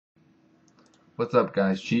What's up,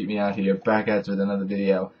 guys? Cheat Me Out here, back at you with another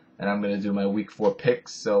video, and I'm going to do my Week 4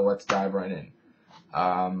 picks, so let's dive right in.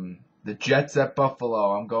 The Jets at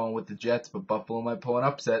Buffalo. I'm going with the Jets, but Buffalo might pull an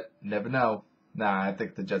upset. Never know. Nah, I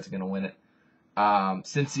think the Jets are going to win it.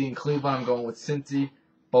 Cincy and Cleveland, I'm going with Cincy.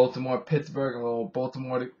 Baltimore, Pittsburgh, I'm going with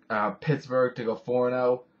Baltimore to Pittsburgh to go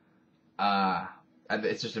 4-0.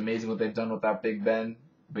 It's just amazing what they've done without Big Ben,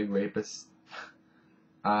 big rapist.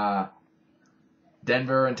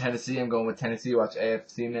 Denver and Tennessee, I'm going with Tennessee. Watch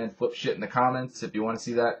AFC Man flip shit in the comments. If you want to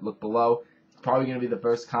see that, look below. It's probably going to be the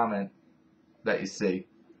first comment that you see.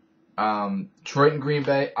 Detroit and Green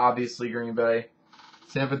Bay, obviously Green Bay.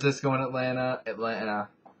 San Francisco and Atlanta.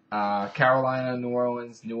 Carolina, New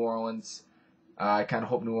Orleans. I kind of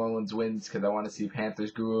hope New Orleans wins because I want to see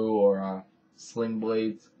Panthers Guru or Sling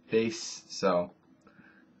Blades face. So,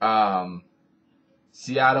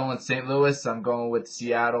 Seattle and St. Louis, I'm going with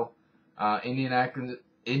Seattle.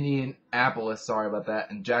 Indianapolis, sorry about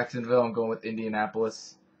that, and Jacksonville, I'm going with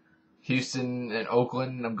Indianapolis. Houston and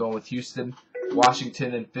Oakland, I'm going with Houston.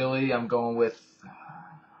 Washington and Philly, I'm going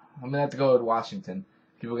to have to go with Washington.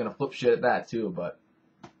 People are going to flip shit at that too, but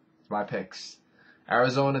it's my picks.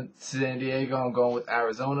 Arizona, San Diego, I'm going with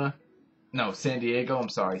Arizona. No, San Diego, I'm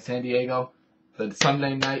sorry, San Diego. The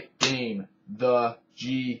Sunday night game, the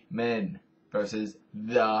G-Men versus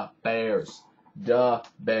the Bears. The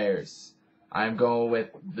Bears. I'm going with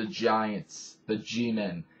the Giants. The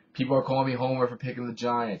G-Men. People are calling me homer for picking the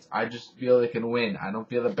Giants. I just feel they can win. I don't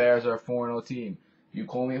feel the Bears are a 4-0 team. You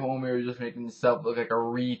call me homer, you're just making yourself look like a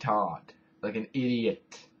retard. Like an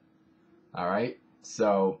idiot. Alright?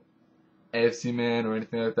 So, AFC Man or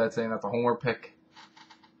anything like that saying that's a homer pick.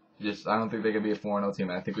 I don't think they can be a 4-0 team.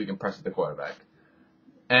 I think we can pressure the quarterback.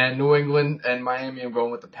 And New England and Miami, I'm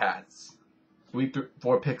going with the Pats. Week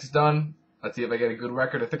 4 picks done. Let's see if I get a good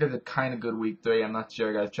record. I think I did kind of good week 3. I'm not sure.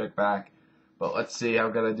 I got to check back. But let's see how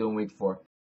good I do in week 4.